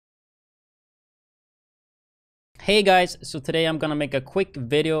Hey guys, so today I'm gonna make a quick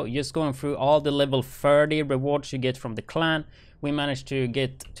video just going through all the level 30 rewards you get from the clan. We managed to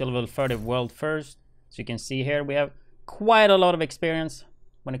get to level 30 world first. So you can see here we have quite a lot of experience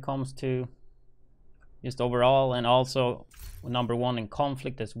when it comes to just overall, and also number 1 in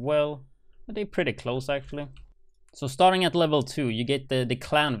conflict as well. But they're pretty close actually. So starting at level 2 you get the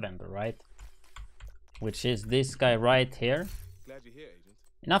clan vendor, right? Which is this guy right here. Glad you're here, Agent.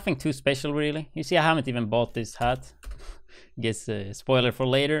 Nothing too special really. You see I haven't even bought this hat. Guess spoiler for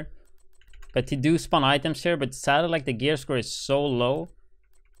later. But you do spawn items here, but sadly like the gear score is so low.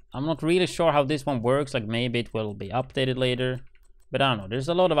 I'm not really sure how this one works, like maybe it will be updated later. But I don't know, there's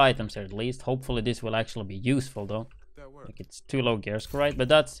a lot of items here at least. Hopefully this will actually be useful though. Like it's too low gear score, right? But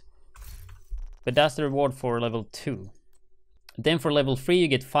that's the reward for level 2. Then for level 3 you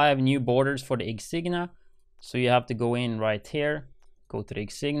get 5 new borders for the insignia. So you have to go in right here. Go to the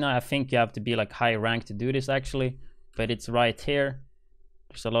insignia. I think you have to be like high rank to do this actually, but it's right here.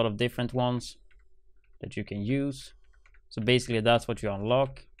 There's a lot of different ones that you can use. So basically that's what you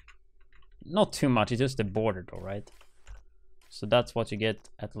unlock. Not too much, it's just the border though, right? So that's what you get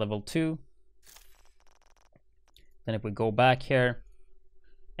at level 2. Then if we go back here,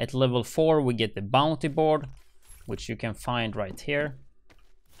 at level 4 we get the bounty board, which you can find right here.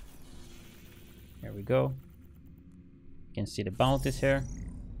 Here we go. You can see the bounties here.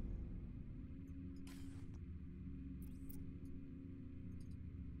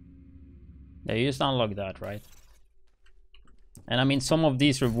 Yeah, you just unlock that, right? And I mean, some of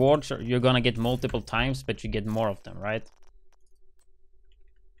these rewards you're gonna get multiple times, but you get more of them, right?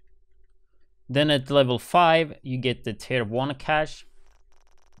 Then at level 5 you get the tier 1 cash,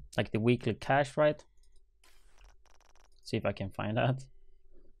 like the weekly cash, right? See if I can find that.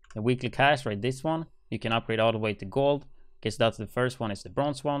 The weekly cash, right? This one you can upgrade all the way to gold. Guess that's the first one, is the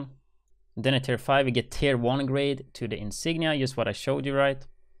bronze one. And then at tier 5 you get tier 1 grade to the insignia, just what I showed you, right?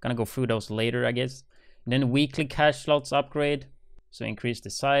 Gonna go through those later, I guess. And then weekly cash slots upgrade, so increase the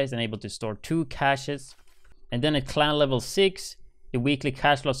size and able to store 2 caches. And then at clan level 6 the weekly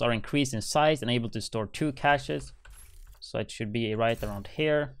cash slots are increased in size and able to store 2 caches. So it should be right around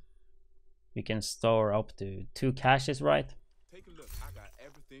here. You can store up to 2 caches, right? Take a look. I got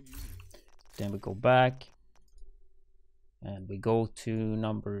everything you need. Then we go back and we go to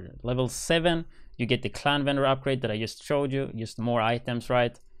level 7. You get the clan vendor upgrade that I just showed you, just more items,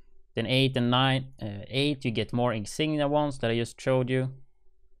 right? Then 8 and 9, 8 you get more insignia ones that I just showed you.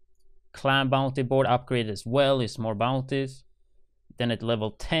 Clan bounty board upgrade as well, is more bounties. Then at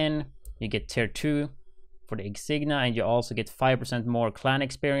level 10 you get tier 2 for the insignia, and you also get 5% more clan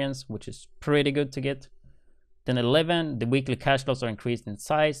experience, which is pretty good to get. Then 11, the weekly cash slots are increased in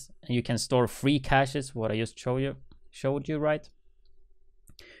size, and you can store free caches, what I just showed you, right?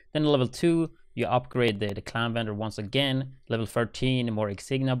 Then level 2 you upgrade the clan vendor once again. Level 13 more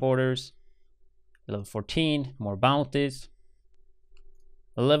insignia borders. Level 14 more bounties.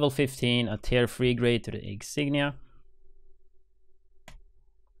 Level 15 a tier 3 grade to the insignia.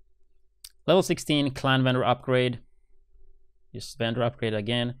 Level 16 clan vendor upgrade, just vendor upgrade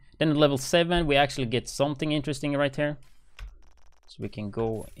again. Then at level 7 we actually get something interesting right here, so we can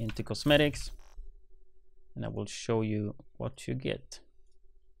go into cosmetics and I will show you what you get.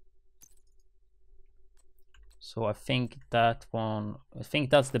 So I think that's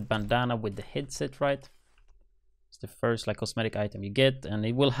the bandana with the headset, right? It's the first like cosmetic item you get, and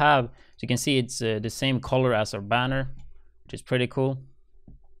it will have, so you can see it's the same color as our banner, which is pretty cool.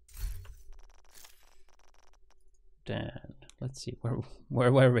 Then let's see,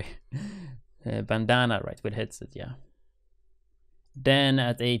 where were we? Bandana, right, with headset, yeah. Then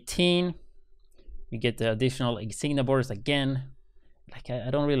at 18 you get the additional insignia borders again. Like I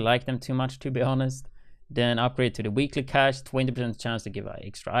don't really like them too much, to be honest. Then upgrade to the weekly cash, 20% chance to give an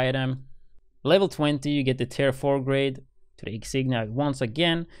extra item. Level 20 you get the tier 4 grade to the insignia once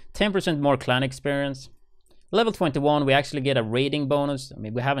again, 10% more clan experience. Level 21 we actually get a rating bonus. I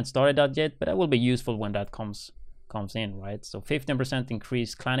mean, we haven't started that yet, but that will be useful when that comes in, right? So 15%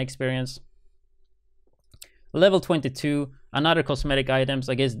 increased clan experience. Level 22 another cosmetic items.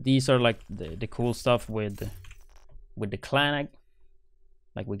 I guess these are like the cool stuff with the clan.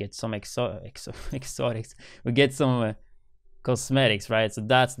 Like we get some exotics, we get some cosmetics, right? So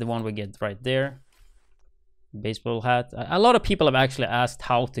that's the one we get right there. Baseball hat. A lot of people have actually asked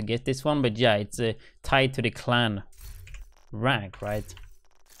how to get this one, but yeah, it's tied to the clan rank, right?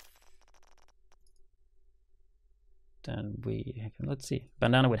 Then we, let's see,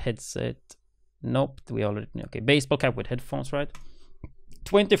 bandana with headset. Nope, we already, okay, baseball cap with headphones, right?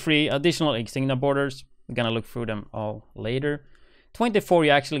 23 additional insignia borders. We're gonna look through them all later. 24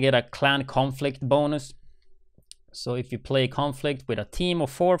 you actually get a clan conflict bonus. So if you play conflict with a team of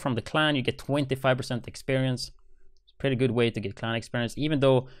 4 from the clan, you get 25% experience. It's a pretty good way to get clan experience, even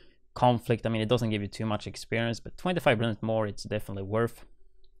though conflict, I mean, it doesn't give you too much experience, but 25% more, it's definitely worth.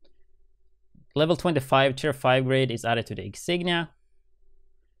 Level 25 tier 5 grade is added to the insignia.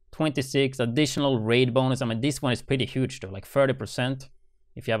 26 additional raid bonus. I mean, this one is pretty huge though, like 30%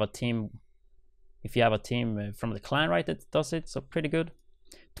 if you have a team from the clan, right, that does it, so pretty good.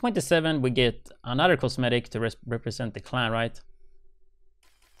 27 we get another cosmetic to represent the clan, right,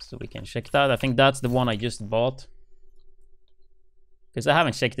 so we can check that. I think that's the one I just bought because I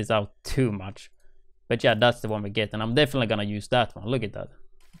haven't checked this out too much, but yeah, that's the one we get, and I'm definitely gonna use that one. Look at that,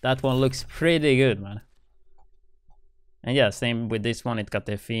 that one looks pretty good, man. And yeah, same with this one, it got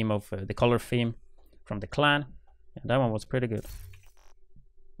the theme of the color theme from the clan. Yeah, that one was pretty good.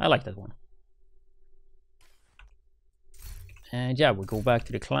 I like that one. And yeah, we'll go back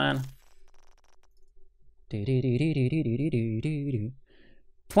to the clan.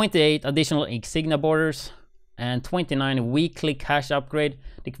 28 additional insignia borders and 29 weekly cash upgrade.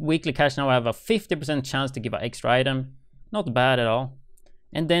 The weekly cash now have a 50% chance to give an extra item. Not bad at all.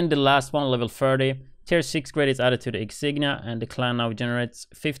 And then the last one, level 30. Tier 6 grade is added to the insignia, and the clan now generates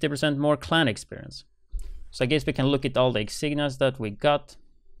 50% more clan experience. So I guess we can look at all the insignias that we got.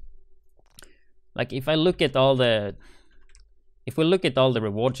 Like if we look at all the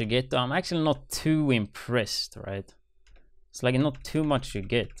rewards you get, I'm actually not too impressed, right? It's like not too much you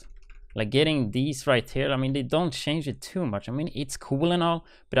get. Like getting these right here, I mean, they don't change it too much. I mean, it's cool and all,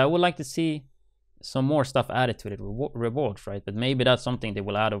 but I would like to see some more stuff added to the rewards, right? But maybe that's something they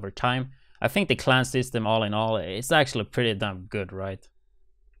will add over time. I think the clan system, all in all, it's actually pretty damn good, right?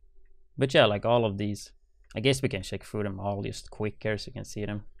 But yeah, like all of these, I guess we can check through them all just quick here so you can see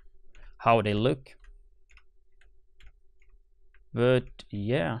them, how they look. But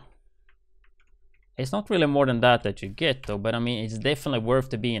yeah, it's not really more than that you get though, but I mean, it's definitely worth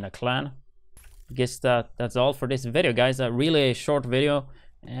to be in a clan. I guess that's all for this video, guys. A really short video,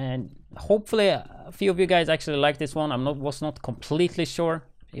 and hopefully a few of you guys actually like this one. Was not completely sure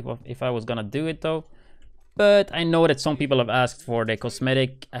if I was gonna do it though, but I know that some people have asked for the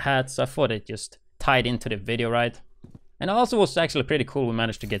cosmetic hats, so I thought it just tied into the video, right? And also was actually pretty cool we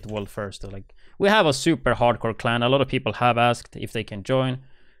managed to get world first though. Like, we have a super hardcore clan. A lot of people have asked if they can join.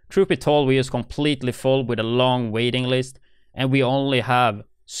 Truth be told, we is completely full with a long waiting list, and we only have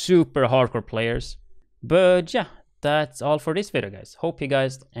super hardcore players. But yeah, that's all for this video, guys. Hope you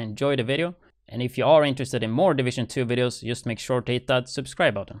guys enjoyed the video, and if you are interested in more Division 2 videos, just make sure to hit that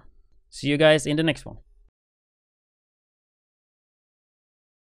subscribe button. See you guys in the next one.